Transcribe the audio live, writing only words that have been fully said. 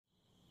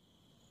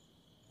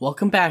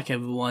Welcome back,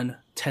 everyone.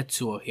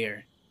 Tetsuo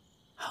here.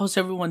 How's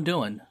everyone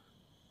doing?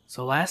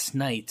 So last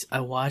night, I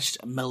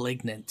watched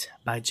Malignant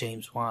by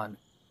James Wan.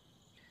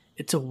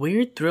 It's a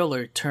weird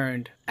thriller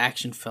turned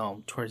action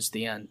film towards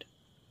the end.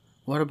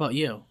 What about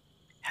you?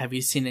 Have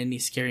you seen any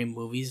scary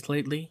movies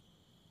lately?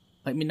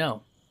 Let me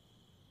know.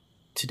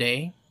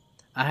 Today,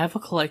 I have a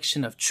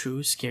collection of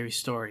true scary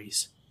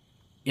stories.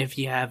 If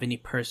you have any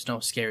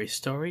personal scary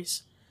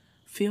stories,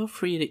 feel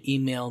free to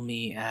email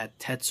me at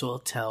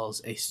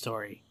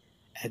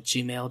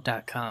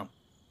tetsuotellsastory@gmail.com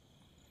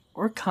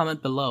or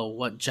comment below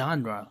what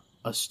genre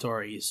of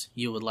stories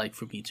you would like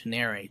for me to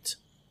narrate.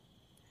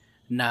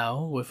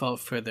 Now, without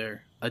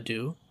further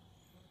ado,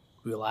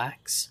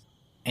 relax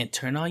and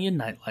turn on your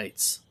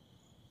nightlights.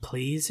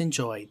 Please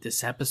enjoy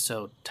this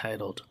episode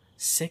titled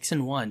 6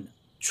 in 1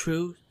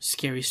 True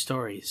Scary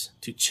Stories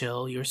to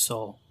Chill Your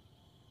Soul.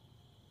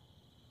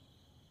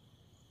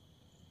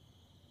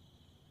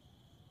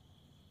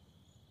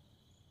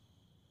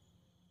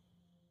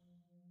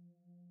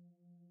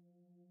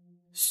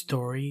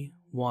 Story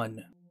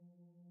 1.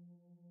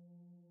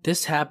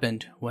 This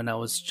happened when I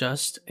was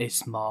just a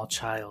small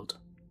child,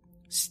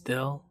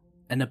 still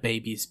in a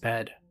baby's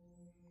bed.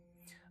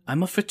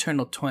 I'm a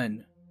fraternal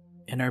twin,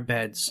 and our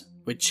beds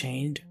were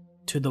chained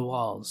to the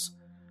walls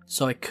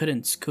so I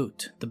couldn't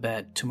scoot the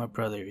bed to my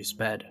brother's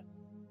bed.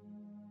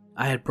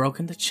 I had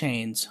broken the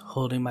chains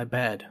holding my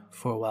bed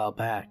for a while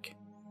back.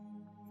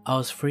 I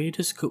was free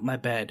to scoot my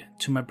bed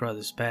to my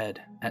brother's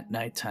bed at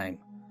nighttime,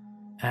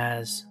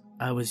 as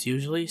I was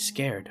usually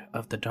scared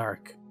of the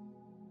dark.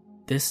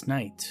 This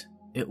night,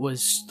 it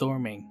was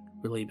storming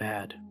really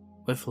bad,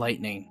 with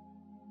lightning.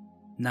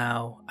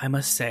 Now, I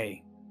must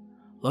say,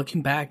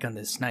 looking back on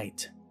this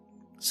night,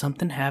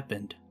 something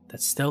happened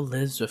that still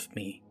lives with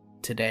me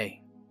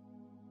today.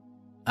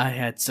 I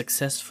had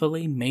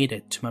successfully made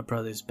it to my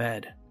brother's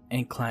bed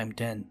and climbed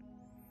in.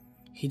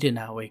 He did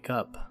not wake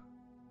up.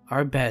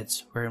 Our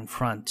beds were in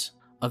front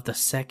of the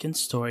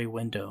second-story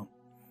window,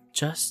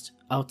 just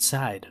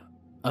outside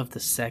of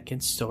the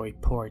second-story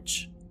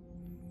porch.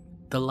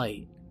 The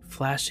light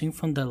flashing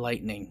from the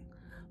lightning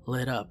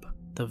lit up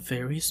the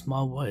very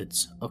small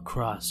woods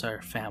across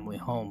our family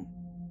home.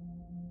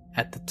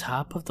 At the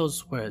top of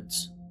those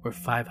woods were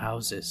 5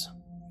 houses.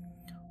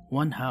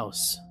 One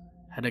house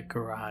had a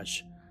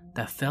garage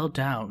that fell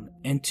down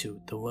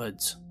into the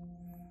woods.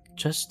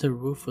 Just the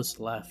roof was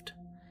left,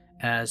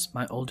 as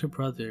my older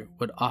brother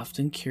would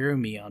often carry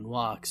me on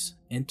walks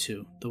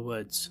into the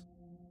woods.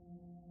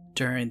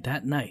 During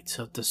that night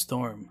of the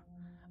storm,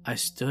 I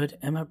stood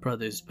in my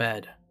brother's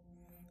bed.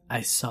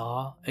 I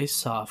saw a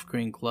soft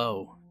green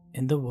glow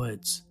in the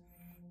woods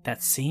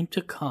that seemed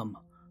to come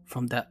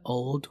from that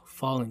old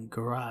fallen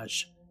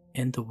garage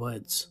in the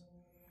woods.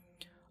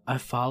 I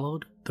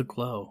followed the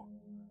glow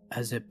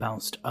as it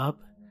bounced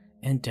up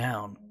and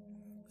down,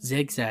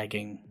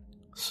 zigzagging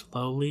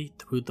slowly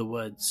through the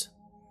woods.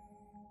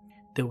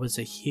 There was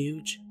a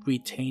huge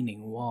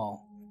retaining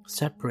wall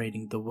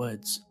separating the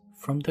woods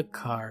from the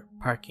car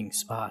parking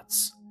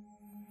spots.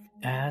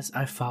 As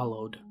I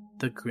followed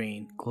the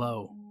green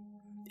glow,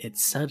 it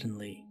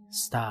suddenly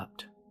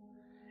stopped,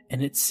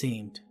 and it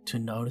seemed to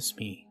notice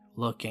me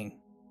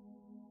looking.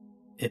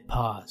 It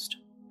paused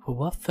for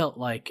what felt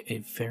like a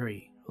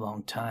very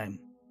long time,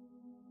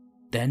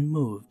 then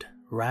moved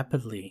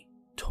rapidly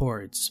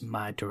towards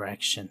my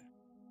direction.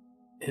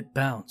 It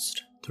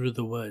bounced through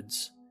the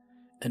woods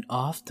and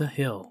off the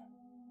hill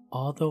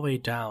all the way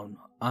down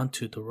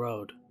onto the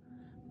road,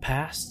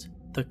 past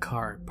the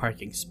car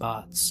parking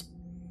spots.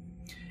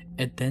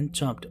 It then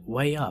jumped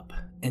way up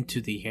into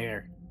the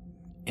air,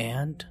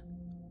 and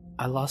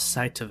I lost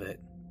sight of it.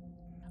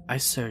 I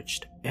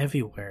searched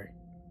everywhere,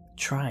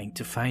 trying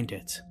to find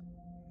it.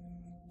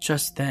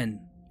 Just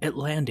then, it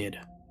landed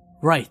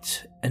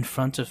right in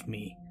front of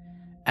me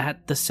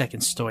at the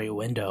second-story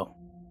window.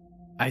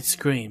 I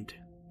screamed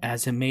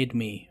as it made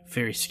me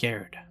very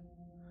scared.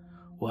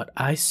 What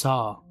I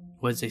saw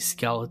was a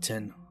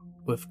skeleton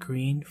with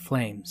green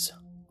flames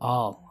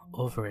all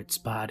over its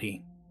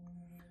body.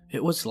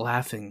 It was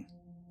laughing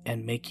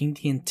and making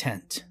the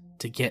intent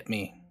to get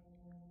me.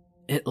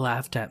 It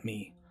laughed at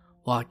me,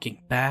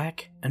 walking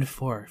back and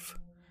forth,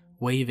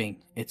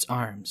 waving its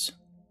arms.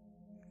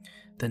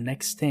 The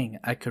next thing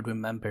I could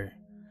remember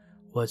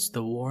was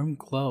the warm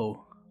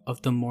glow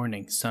of the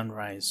morning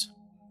sunrise.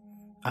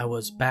 I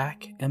was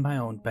back in my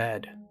own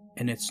bed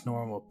in its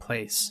normal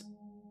place.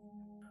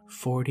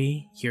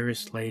 40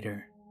 years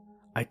later,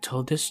 I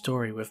told this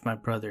story with my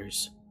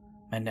brothers,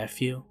 my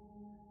nephew,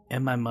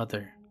 and my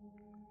mother.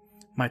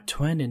 My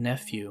twin and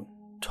nephew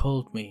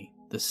told me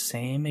the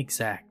same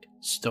exact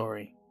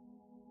story.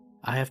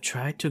 I have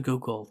tried to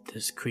Google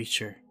this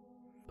creature,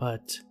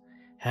 but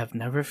have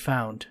never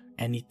found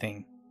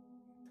anything.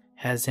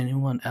 Has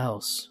anyone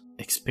else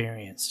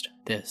experienced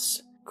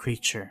this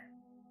creature?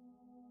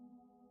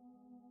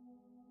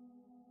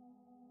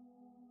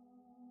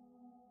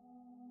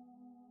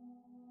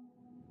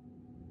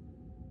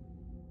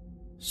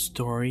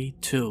 Story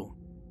 2.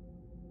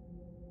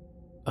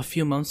 A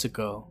few months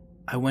ago,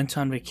 I went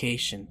on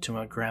vacation to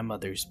my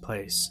grandmother's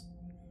place.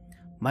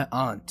 My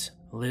aunt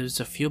lives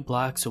a few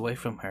blocks away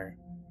from her,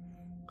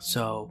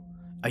 so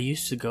I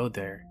used to go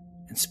there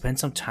and spend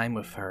some time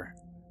with her.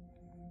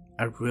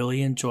 I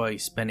really enjoy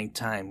spending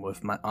time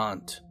with my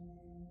aunt,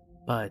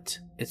 but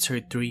it's her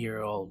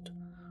 3-year-old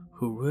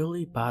who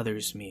really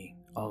bothers me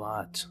a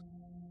lot.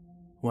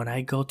 When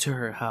I go to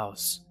her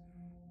house,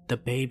 the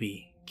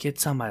baby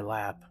gets on my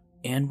lap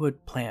and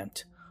would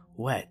plant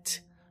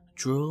wet,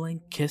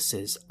 drooling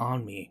kisses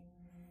on me.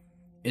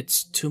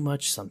 It's too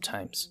much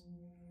sometimes.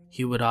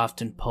 He would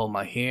often pull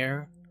my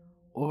hair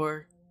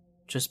or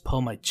just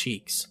pull my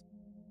cheeks.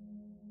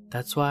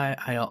 That's why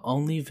I'll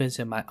only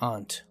visit my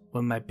aunt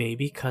when my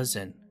baby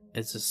cousin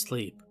is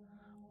asleep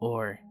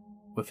or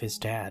with his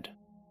dad.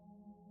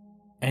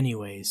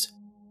 Anyways,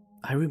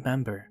 I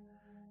remember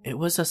it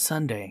was a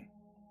Sunday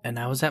and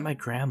I was at my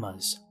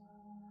grandma's.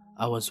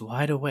 I was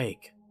wide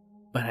awake,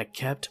 but I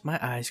kept my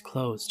eyes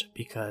closed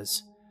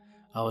because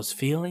I was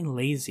feeling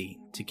lazy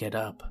to get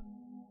up.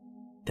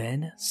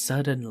 Then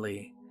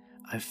suddenly,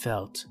 I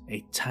felt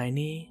a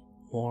tiny,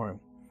 warm,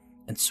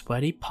 and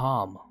sweaty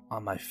palm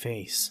on my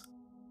face.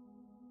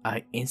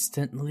 I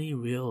instantly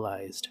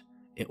realized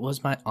it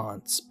was my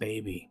aunt's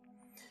baby,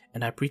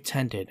 and I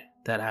pretended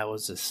that I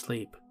was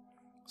asleep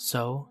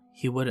so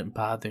he wouldn't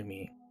bother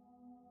me.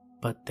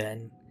 But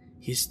then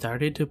he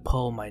started to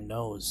pull my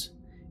nose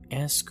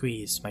and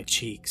squeeze my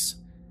cheeks.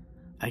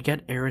 I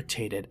got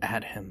irritated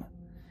at him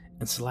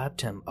and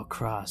slapped him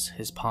across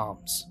his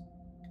palms,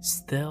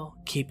 still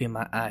keeping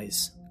my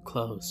eyes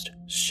closed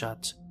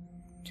shut.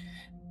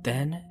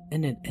 Then,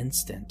 in an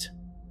instant,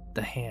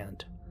 the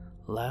hand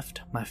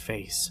left my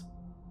face.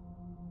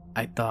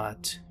 I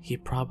thought he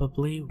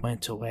probably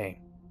went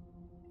away,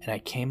 and I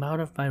came out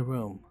of my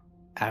room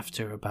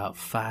after about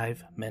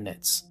 5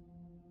 minutes.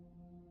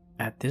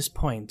 At this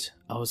point,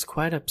 I was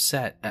quite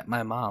upset at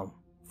my mom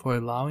for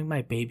allowing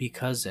my baby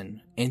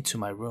cousin into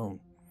my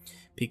room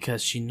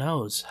because she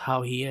knows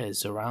how he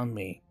is around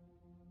me.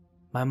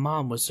 My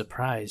mom was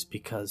surprised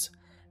because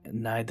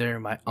neither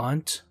my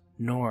aunt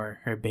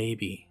nor her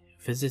baby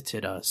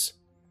visited us,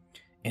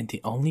 and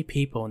the only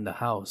people in the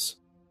house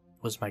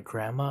was my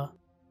grandma,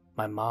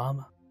 my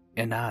mom,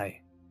 and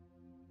I.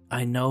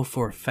 I know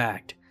for a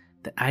fact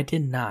that I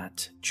did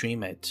not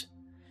dream it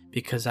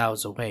because I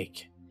was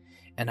awake,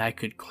 and I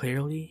could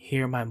clearly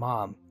hear my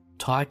mom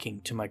talking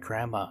to my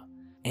grandma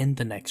in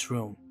the next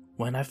room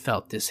when I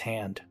felt this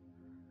hand.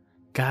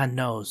 God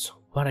knows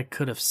what I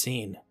could have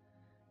seen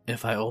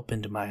if I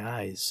opened my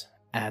eyes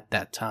at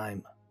that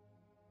time.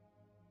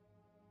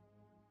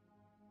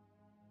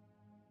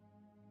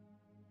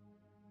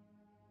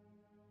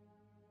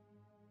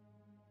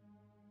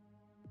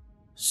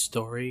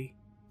 Story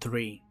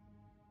 3.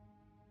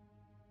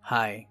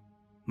 Hi,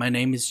 my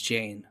name is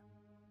Jane,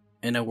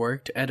 and I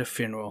worked at a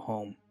funeral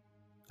home.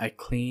 I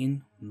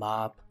clean,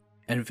 mop,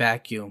 and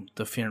vacuum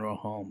the funeral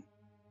home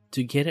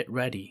to get it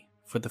ready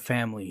for the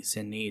families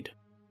in need.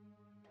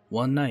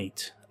 One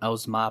night, I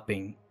was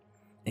mopping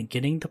and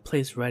getting the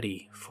place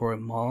ready for a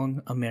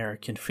Hmong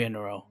American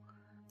funeral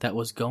that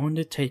was going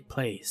to take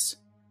place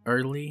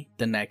early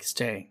the next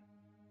day.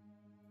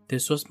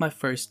 This was my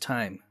first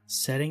time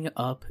setting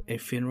up a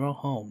funeral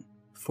home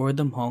for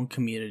the Hmong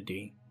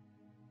community,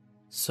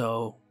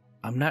 so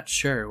I'm not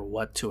sure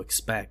what to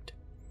expect.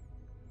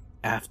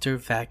 After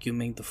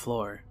vacuuming the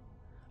floor,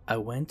 I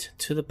went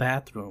to the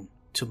bathroom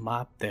to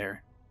mop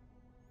there,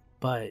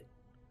 but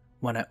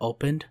when I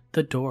opened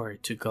the door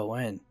to go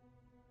in,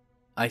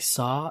 I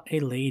saw a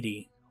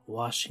lady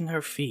washing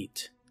her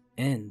feet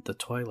in the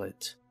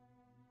toilet.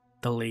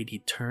 The lady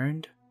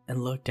turned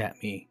and looked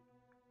at me.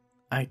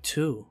 I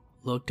too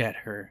looked at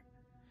her,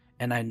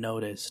 and I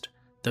noticed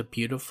the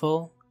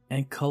beautiful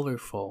and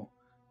colorful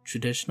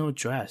traditional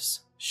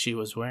dress she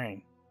was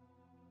wearing.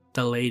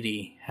 The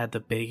lady had the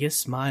biggest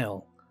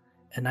smile,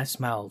 and I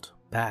smiled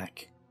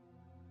back.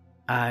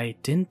 I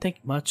didn't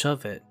think much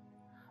of it.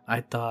 I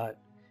thought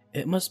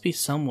it must be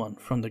someone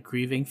from the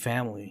grieving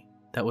family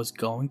that was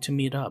going to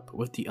meet up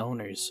with the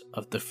owners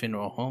of the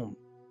funeral home.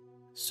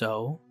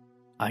 So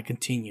I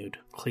continued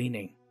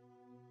cleaning.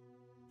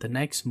 The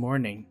next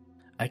morning,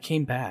 I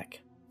came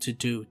back to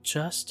do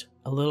just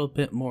a little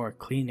bit more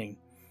cleaning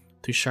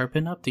to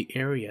sharpen up the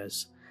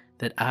areas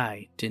that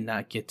I did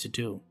not get to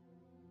do.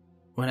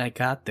 When I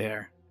got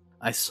there,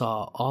 I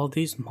saw all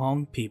these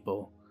Hmong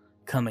people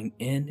coming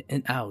in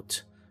and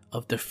out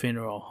of the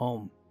funeral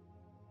home.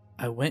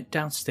 I went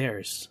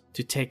downstairs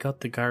to take out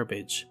the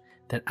garbage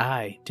that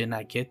I did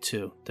not get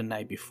to the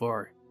night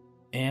before,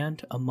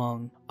 and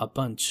among a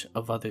bunch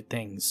of other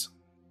things.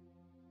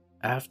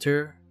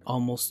 After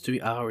almost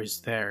 3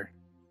 hours there,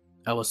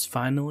 I was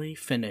finally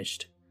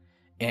finished,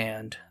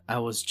 and I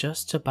was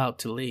just about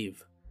to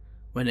leave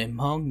when a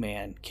Hmong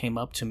man came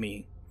up to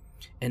me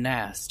and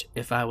asked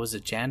if I was a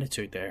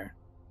janitor there.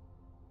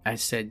 I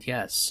said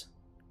yes,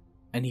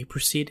 and he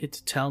proceeded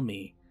to tell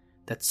me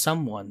that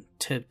someone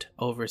tipped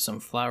over some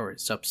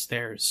flowers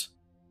upstairs.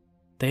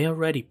 They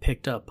already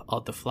picked up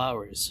all the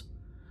flowers,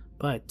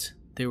 but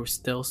there were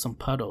still some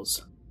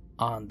puddles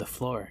on the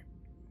floor.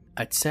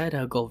 I'd said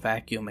I'll go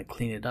vacuum and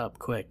clean it up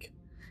quick,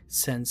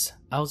 since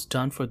I was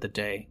done for the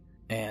day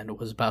and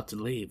was about to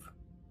leave.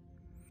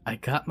 I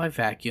got my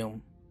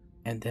vacuum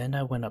and then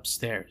I went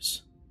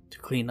upstairs to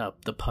clean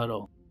up the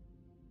puddle.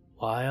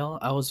 While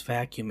I was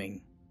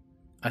vacuuming,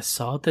 I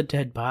saw the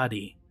dead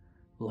body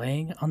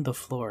laying on the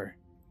floor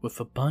with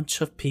a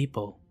bunch of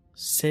people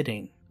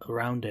sitting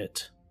around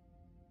it.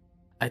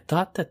 I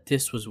thought that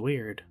this was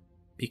weird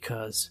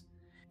because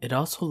it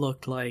also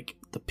looked like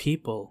the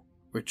people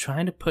were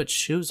trying to put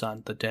shoes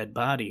on the dead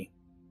body,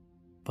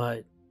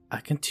 but I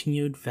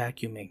continued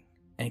vacuuming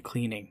and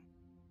cleaning.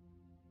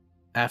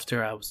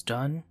 After I was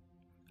done,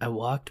 I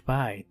walked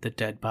by the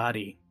dead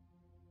body.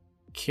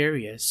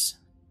 Curious,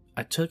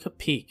 I took a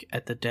peek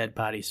at the dead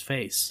body's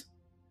face,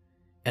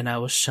 and I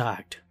was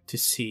shocked to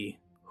see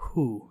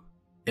who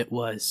it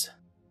was.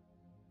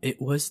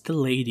 It was the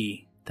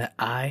lady that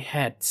I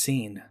had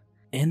seen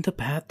in the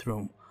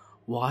bathroom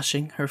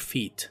washing her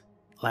feet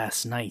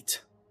last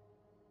night.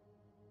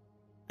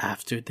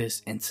 After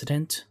this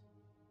incident,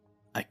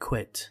 I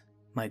quit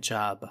my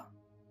job.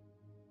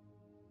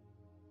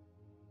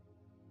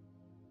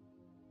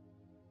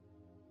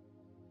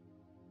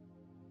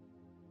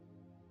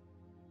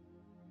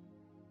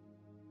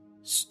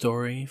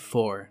 Story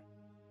 4.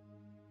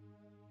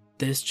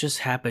 This just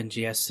happened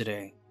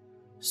yesterday,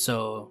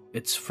 so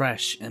it's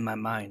fresh in my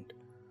mind.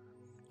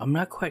 I'm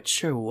not quite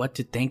sure what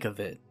to think of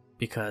it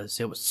because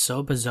it was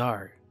so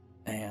bizarre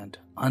and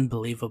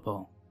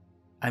unbelievable.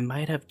 I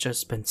might have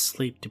just been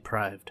sleep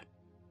deprived.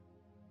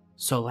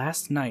 So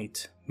last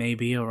night,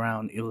 maybe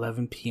around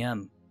 11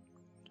 p.m.,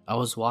 I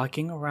was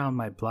walking around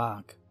my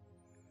block.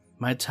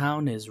 My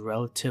town is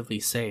relatively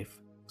safe,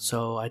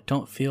 so I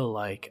don't feel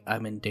like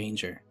I'm in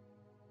danger.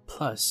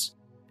 Plus,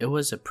 it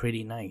was a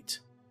pretty night.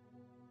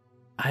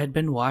 I had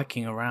been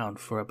walking around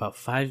for about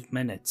 5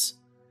 minutes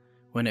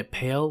when a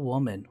pale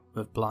woman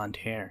with blonde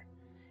hair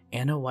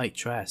and a white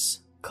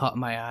dress caught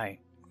my eye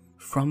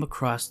from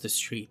across the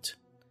street.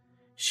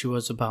 She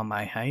was about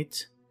my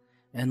height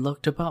and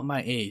looked about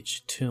my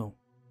age too.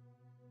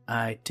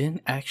 I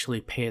didn't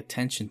actually pay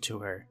attention to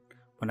her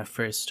when I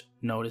first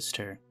noticed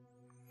her.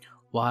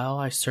 While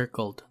I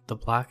circled the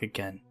block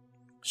again,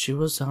 she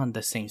was on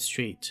the same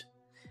street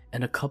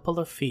and a couple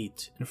of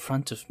feet in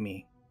front of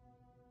me.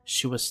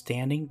 She was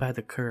standing by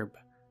the curb,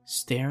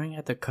 staring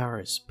at the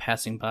cars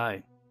passing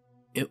by.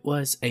 It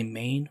was a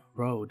main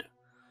road,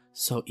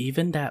 so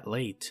even that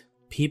late,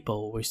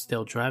 people were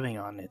still driving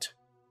on it.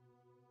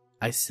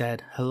 I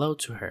said hello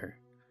to her,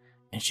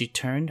 and she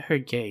turned her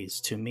gaze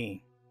to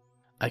me.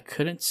 I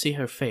couldn't see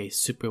her face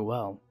super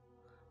well,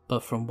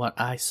 but from what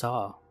I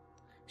saw,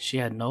 she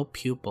had no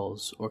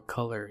pupils or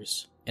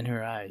colors in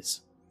her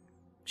eyes.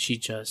 She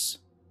just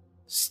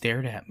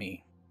stared at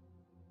me.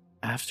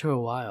 After a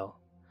while,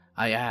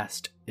 I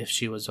asked if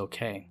she was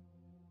okay.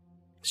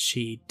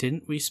 She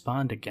didn't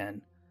respond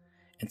again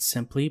and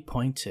simply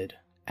pointed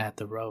at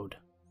the road.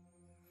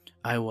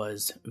 I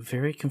was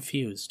very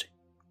confused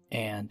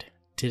and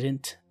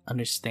didn't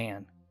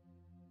understand.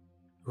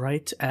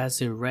 Right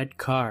as a red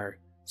car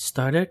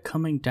started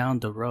coming down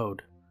the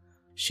road,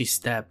 she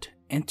stepped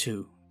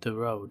into the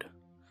road.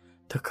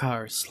 The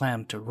car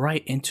slammed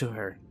right into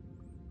her,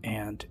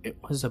 and it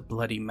was a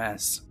bloody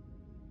mess.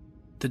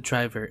 The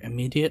driver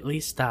immediately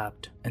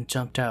stopped and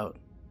jumped out.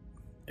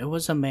 It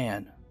was a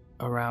man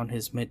around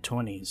his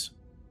mid-20s.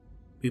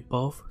 We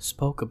both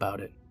spoke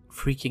about it,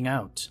 freaking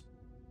out.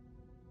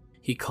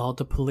 He called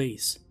the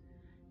police,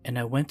 and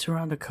I went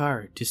around the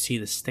car to see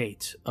the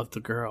state of the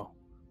girl.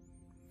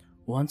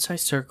 Once I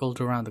circled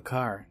around the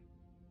car,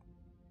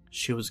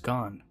 she was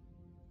gone.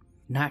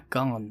 Not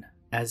gone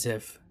as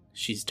if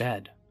she's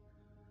dead.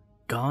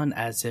 Gone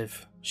as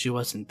if she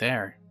wasn't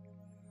there.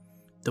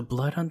 The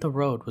blood on the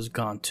road was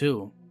gone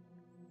too,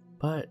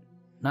 but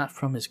not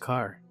from his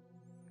car.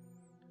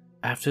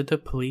 After the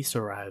police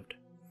arrived,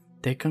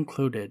 they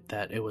concluded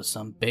that it was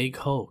some big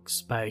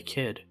hoax by a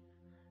kid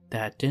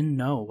that didn't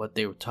know what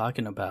they were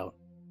talking about,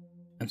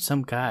 and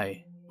some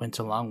guy went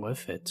along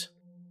with it.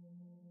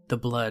 The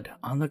blood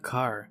on the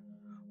car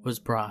was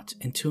brought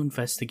into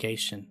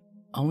investigation,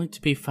 only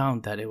to be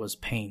found that it was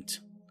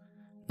paint.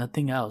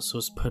 Nothing else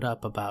was put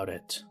up about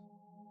it.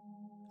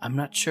 I'm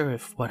not sure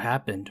if what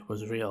happened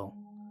was real.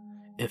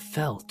 It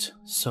felt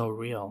so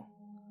real.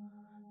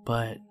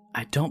 But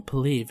I don't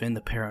believe in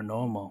the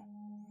paranormal.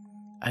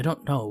 I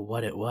don't know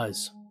what it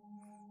was.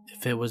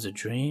 If it was a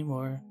dream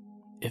or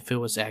if it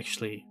was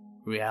actually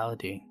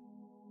reality.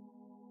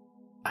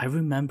 I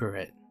remember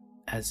it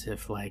as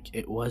if like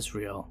it was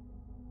real.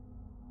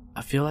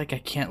 I feel like I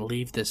can't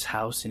leave this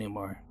house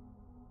anymore.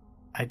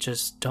 I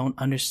just don't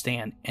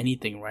understand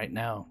anything right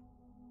now.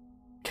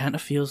 Kinda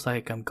feels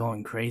like I'm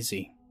going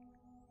crazy.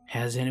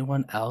 Has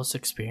anyone else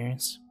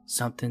experienced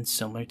something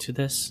similar to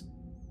this?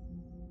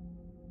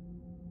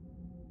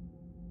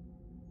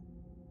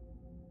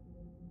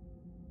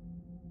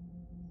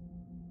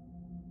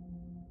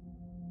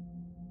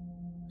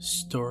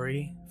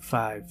 Story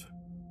 5.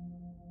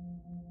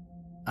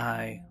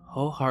 I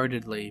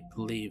wholeheartedly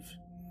believe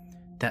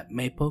that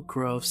Maple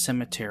Grove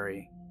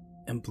Cemetery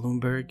in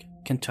Bloomberg,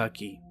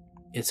 Kentucky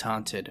is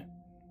haunted.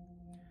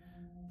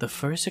 The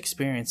first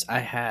experience I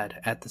had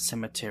at the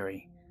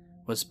cemetery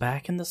was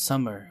back in the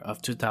summer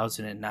of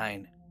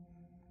 2009.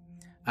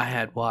 I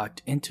had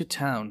walked into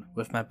town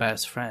with my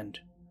best friend.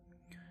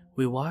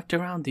 We walked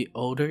around the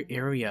older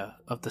area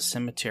of the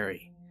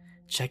cemetery,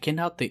 checking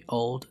out the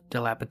old,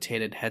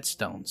 dilapidated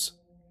headstones.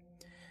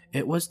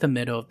 It was the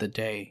middle of the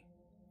day,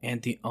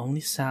 and the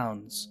only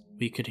sounds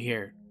we could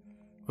hear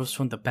was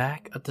from the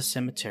back of the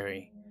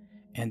cemetery,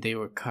 and they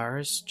were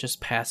cars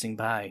just passing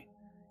by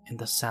and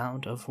the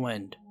sound of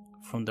wind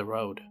from the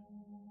road.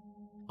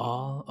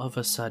 All of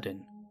a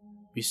sudden,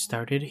 we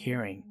started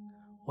hearing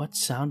what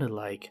sounded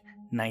like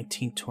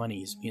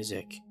 1920s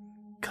music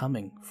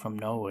coming from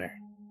nowhere.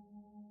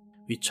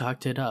 We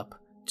chalked it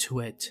up to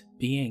it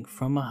being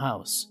from a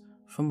house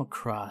from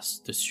across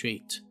the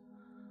street.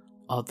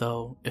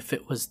 Although if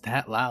it was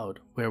that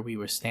loud where we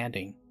were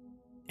standing,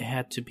 it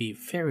had to be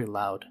very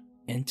loud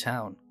in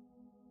town.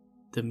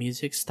 The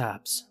music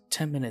stops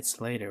 10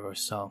 minutes later or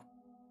so.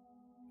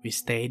 We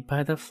stayed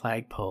by the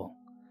flagpole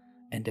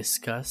and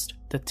discussed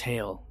the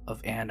tale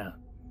of Anna,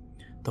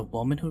 the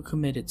woman who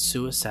committed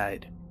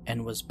suicide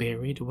and was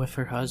buried with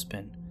her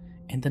husband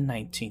in the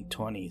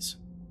 1920s.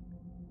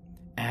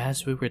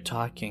 As we were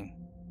talking,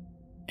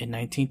 a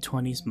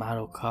 1920s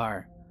model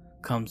car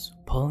comes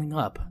pulling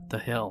up the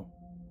hill.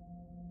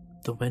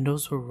 The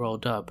windows were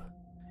rolled up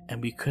and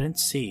we couldn't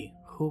see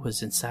who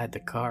was inside the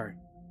car.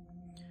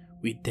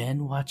 We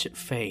then watch it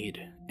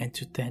fade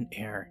into thin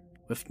air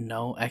with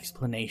no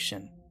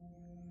explanation.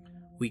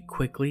 We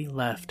quickly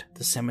left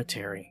the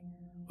cemetery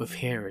with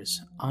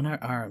hairs on our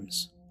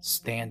arms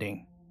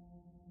standing.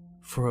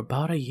 For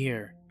about a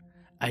year,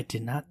 I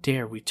did not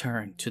dare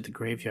return to the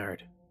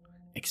graveyard,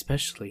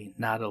 especially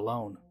not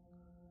alone.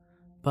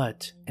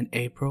 But in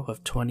April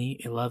of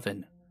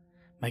 2011,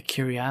 my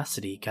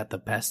curiosity got the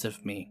best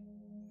of me.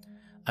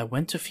 I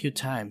went a few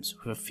times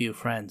with a few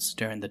friends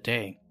during the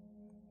day,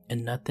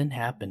 and nothing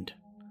happened.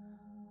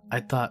 I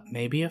thought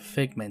maybe a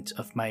figment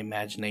of my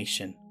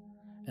imagination,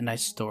 and I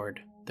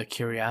stored the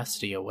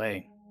curiosity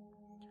away.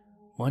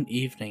 One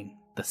evening,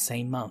 the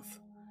same month,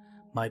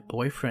 my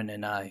boyfriend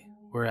and I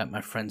were at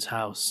my friend's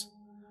house,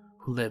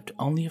 who lived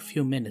only a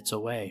few minutes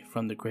away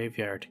from the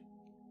graveyard.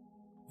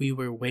 We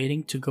were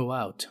waiting to go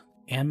out,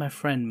 and my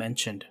friend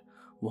mentioned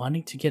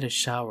wanting to get a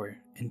shower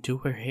and do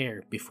her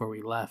hair before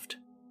we left.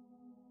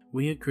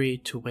 We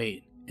agreed to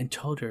wait and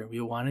told her we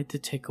wanted to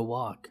take a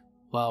walk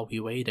while we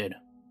waited.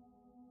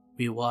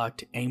 We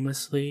walked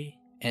aimlessly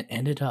and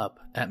ended up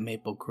at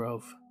Maple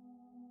Grove.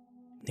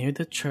 Near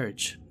the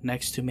church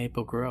next to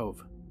Maple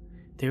Grove,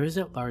 there is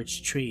a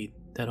large tree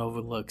that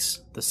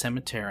overlooks the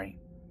cemetery.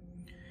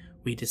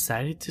 We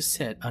decided to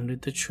sit under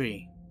the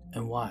tree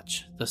and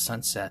watch the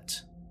sunset.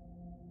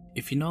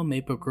 If you know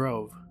Maple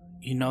Grove,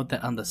 you know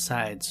that on the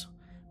sides,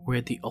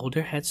 where the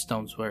older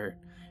headstones were,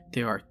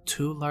 there are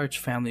two large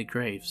family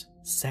graves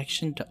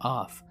sectioned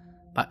off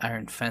by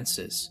iron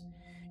fences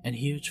and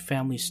huge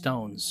family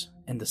stones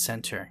in the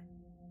center.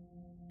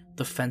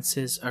 The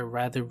fences are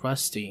rather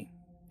rusty,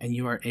 and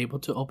you are able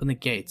to open the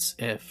gates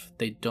if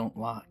they don't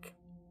lock.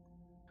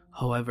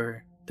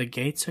 However, the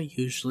gates are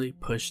usually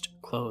pushed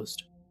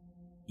closed.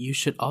 You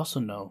should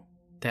also know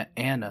that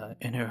Anna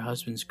and her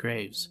husband's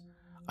graves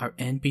are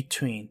in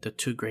between the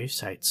two grave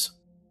sites.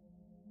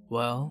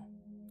 Well,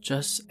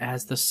 just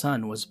as the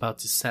sun was about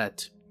to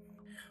set,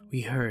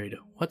 we heard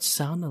what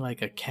sounded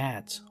like a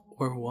cat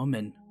or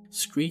woman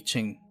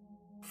screeching,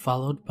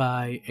 followed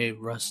by a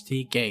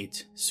rusty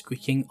gate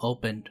squeaking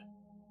open.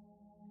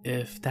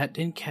 If that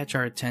didn't catch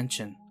our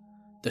attention,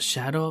 the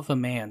shadow of a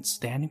man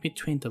standing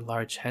between the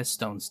large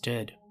headstones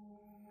did.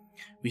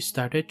 We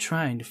started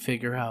trying to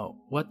figure out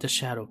what the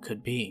shadow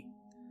could be.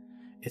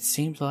 It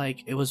seemed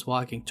like it was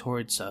walking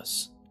towards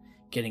us,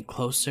 getting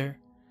closer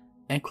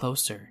and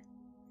closer.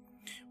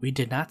 We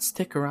did not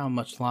stick around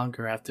much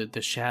longer after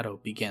the shadow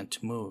began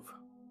to move.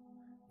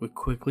 We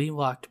quickly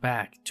walked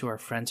back to our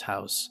friend's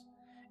house,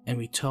 and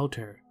we told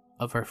her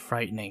of our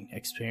frightening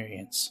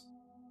experience.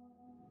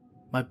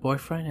 My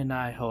boyfriend and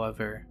I,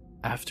 however,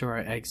 after our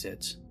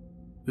exit,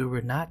 we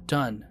were not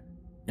done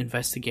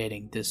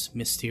investigating this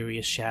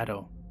mysterious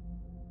shadow.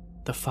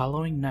 The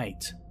following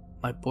night,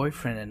 my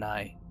boyfriend and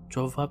I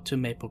drove up to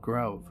Maple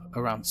Grove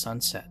around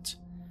sunset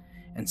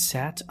and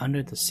sat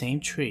under the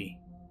same tree,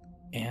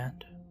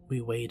 and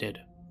we waited.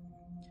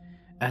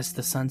 As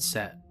the sun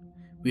set,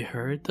 we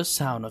heard the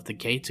sound of the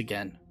gate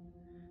again,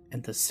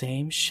 and the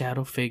same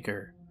shadow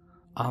figure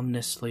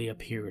ominously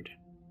appeared.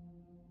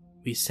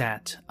 We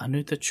sat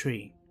under the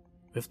tree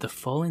with the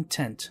full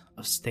intent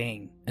of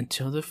staying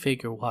until the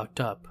figure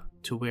walked up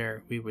to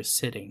where we were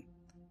sitting,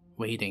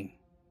 waiting.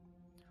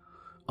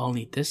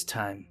 Only this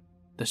time,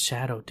 the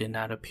shadow did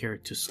not appear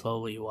to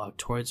slowly walk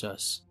towards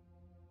us.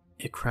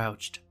 It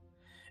crouched,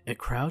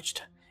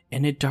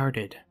 and it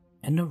darted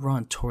in a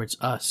run towards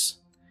us.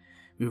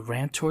 We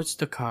ran towards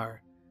the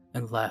car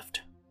and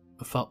left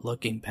without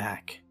looking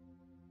back.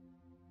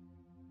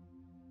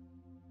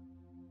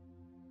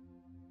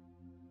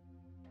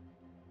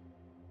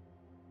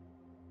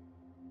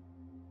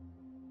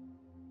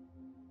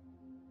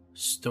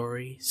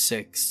 Story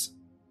 6.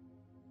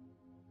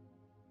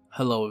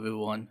 Hello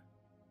everyone.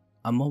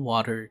 I'm a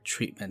water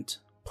treatment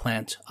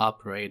plant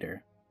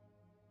operator.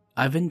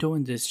 I've been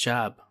doing this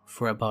job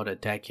for about a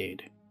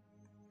decade.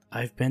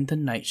 I've been the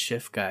night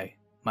shift guy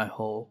my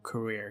whole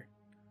career.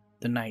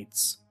 The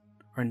nights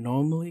are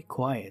normally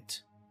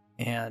quiet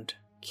and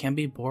can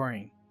be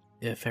boring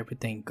if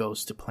everything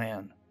goes to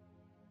plan.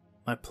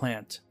 My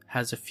plant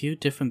has a few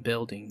different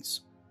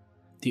buildings.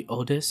 The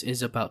oldest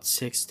is about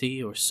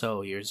 60 or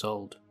so years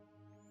old.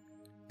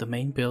 The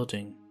main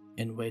building,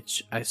 in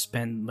which I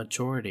spend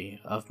majority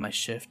of my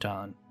shift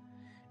on,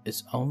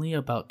 is only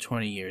about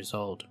 20 years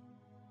old.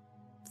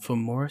 For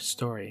more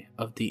story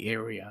of the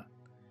area,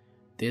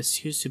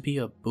 this used to be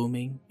a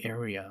booming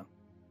area.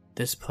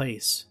 This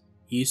place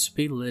used to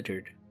be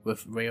littered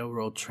with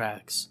railroad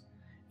tracks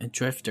and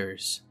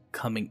drifters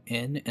coming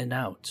in and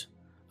out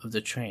of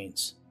the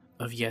trains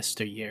of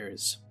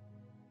yesteryears.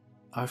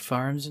 Our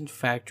farms and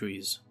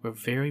factories were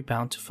very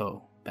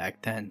bountiful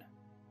back then.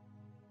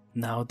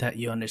 Now that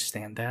you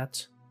understand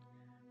that,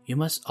 you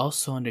must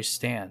also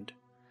understand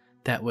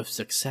that with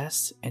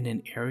success in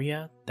an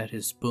area that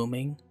is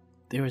booming,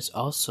 there is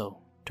also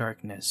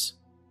darkness.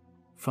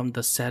 From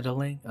the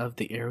settling of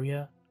the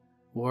area,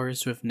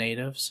 wars with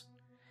natives,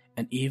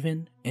 and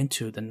even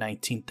into the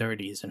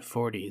 1930s and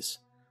 40s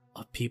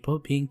of people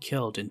being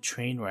killed in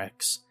train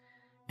wrecks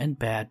and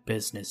bad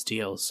business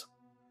deals.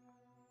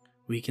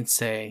 We can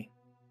say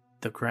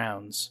the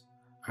grounds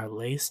are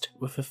laced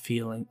with a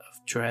feeling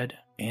of dread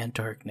and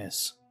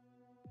darkness.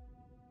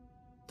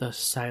 The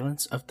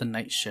silence of the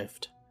night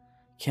shift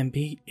can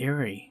be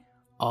eerie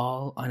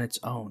all on its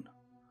own.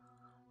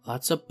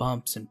 Lots of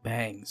bumps and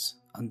bangs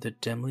on the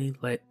dimly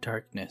lit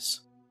darkness.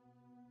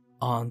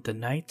 On the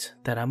night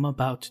that I'm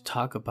about to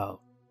talk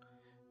about,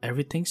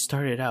 everything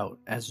started out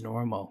as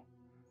normal.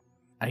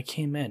 I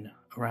came in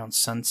around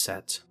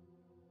sunset,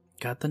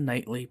 got the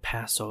nightly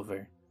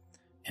Passover,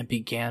 and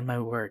began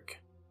my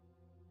work.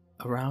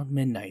 Around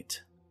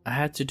midnight, I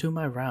had to do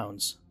my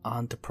rounds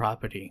on the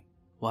property,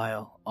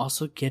 while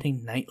also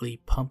getting nightly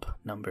pump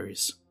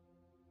numbers.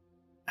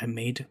 I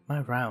made my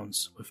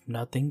rounds with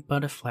nothing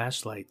but a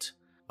flashlight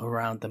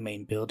around the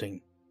main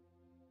building.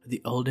 The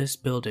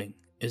oldest building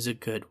is a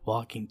good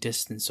walking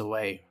distance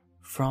away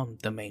from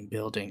the main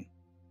building.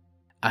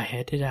 I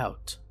headed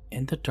out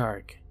in the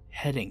dark,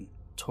 heading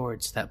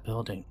towards that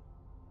building.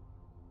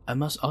 I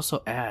must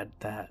also add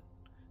that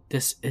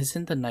this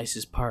isn't the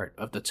nicest part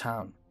of the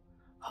town.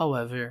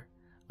 However,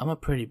 I'm a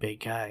pretty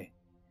big guy,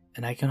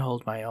 and I can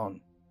hold my own.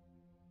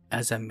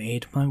 As I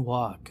made my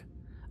walk,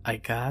 I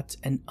got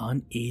an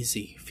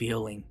uneasy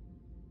feeling.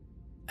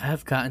 I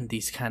have gotten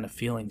these kind of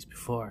feelings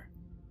before,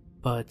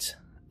 but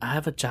I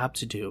have a job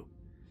to do,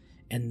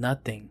 and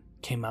nothing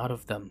came out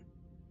of them.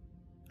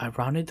 I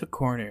rounded the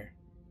corner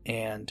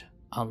and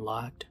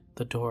unlocked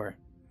the door.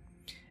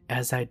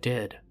 As I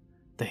did,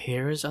 the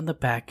hairs on the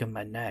back of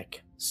my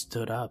neck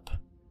stood up.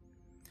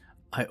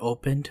 I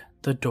opened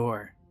the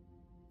door,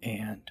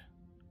 and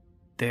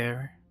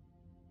there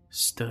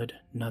stood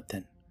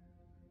nothing.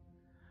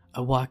 I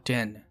walked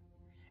in,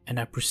 and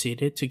I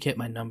proceeded to get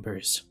my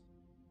numbers.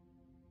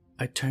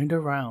 I turned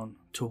around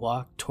to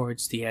walk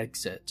towards the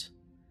exit.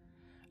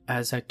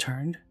 As I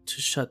turned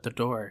to shut the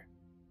door,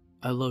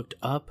 I looked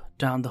up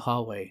down the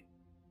hallway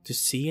to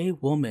see a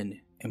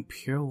woman in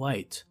pure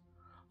white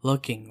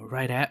looking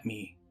right at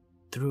me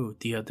through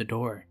the other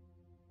door.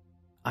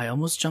 I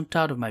almost jumped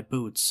out of my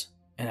boots,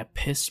 and I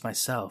pissed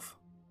myself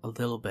a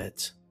little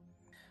bit.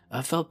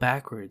 I fell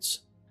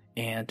backwards,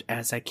 and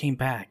as I came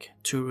back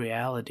to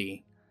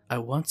reality, I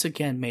once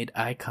again made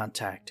eye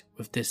contact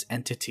with this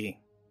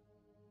entity.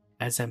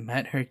 As I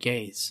met her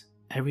gaze,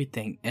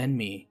 everything in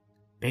me,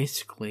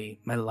 basically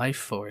my life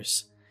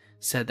force,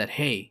 said that,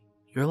 hey,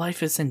 your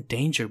life is in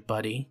danger,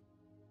 buddy.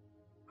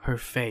 Her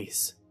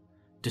face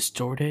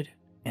distorted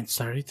and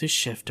started to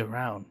shift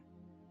around.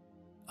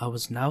 I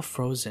was now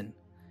frozen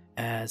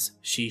as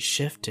she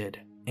shifted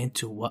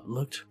into what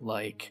looked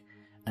like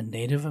a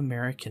Native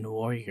American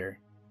warrior.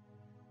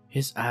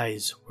 His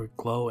eyes were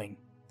glowing.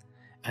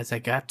 As I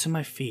got to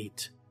my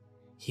feet,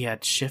 he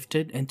had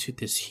shifted into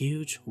this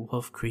huge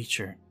wolf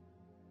creature.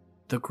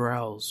 The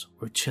growls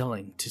were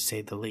chilling, to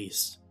say the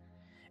least.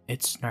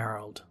 It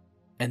snarled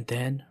and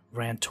then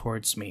ran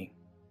towards me.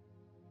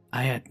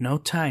 I had no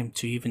time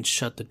to even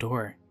shut the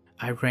door.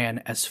 I ran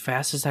as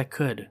fast as I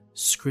could,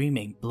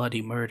 screaming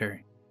bloody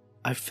murder.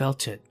 I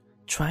felt it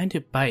trying to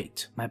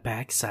bite my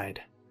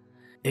backside.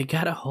 It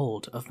got a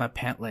hold of my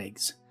pant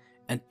legs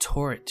and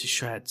tore it to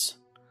shreds.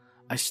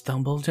 I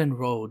stumbled and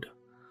rolled,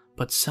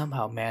 but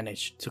somehow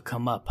managed to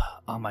come up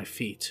on my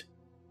feet.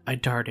 I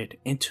darted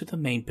into the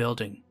main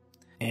building,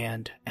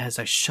 and as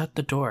I shut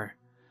the door,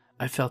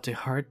 I felt a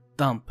hard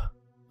thump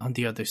on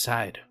the other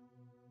side.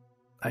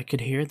 I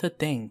could hear the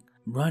thing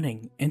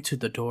running into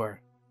the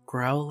door,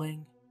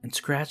 growling and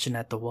scratching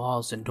at the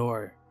walls and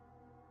door.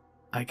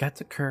 I got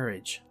the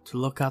courage to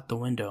look out the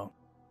window.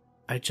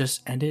 I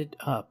just ended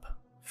up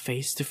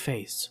face to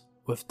face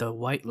with the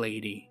white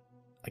lady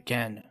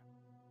again.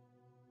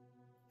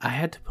 I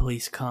had the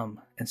police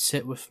come and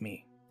sit with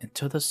me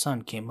until the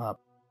sun came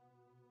up.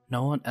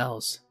 no one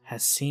else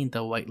has seen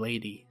the white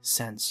lady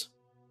since.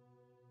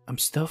 I'm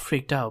still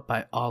freaked out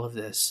by all of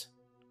this.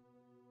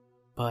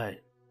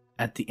 But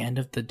at the end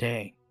of the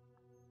day,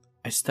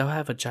 I still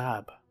have a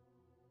job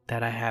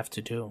that I have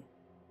to do.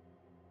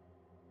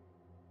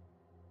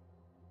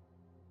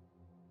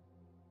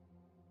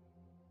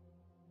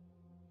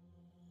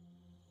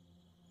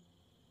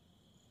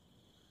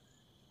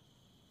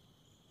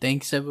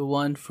 Thanks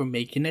everyone for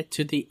making it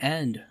to the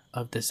end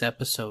of this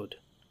episode.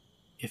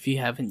 If you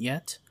haven't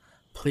yet,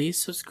 please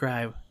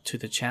subscribe to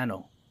the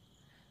channel.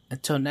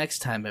 Until next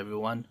time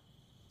everyone,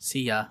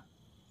 see ya.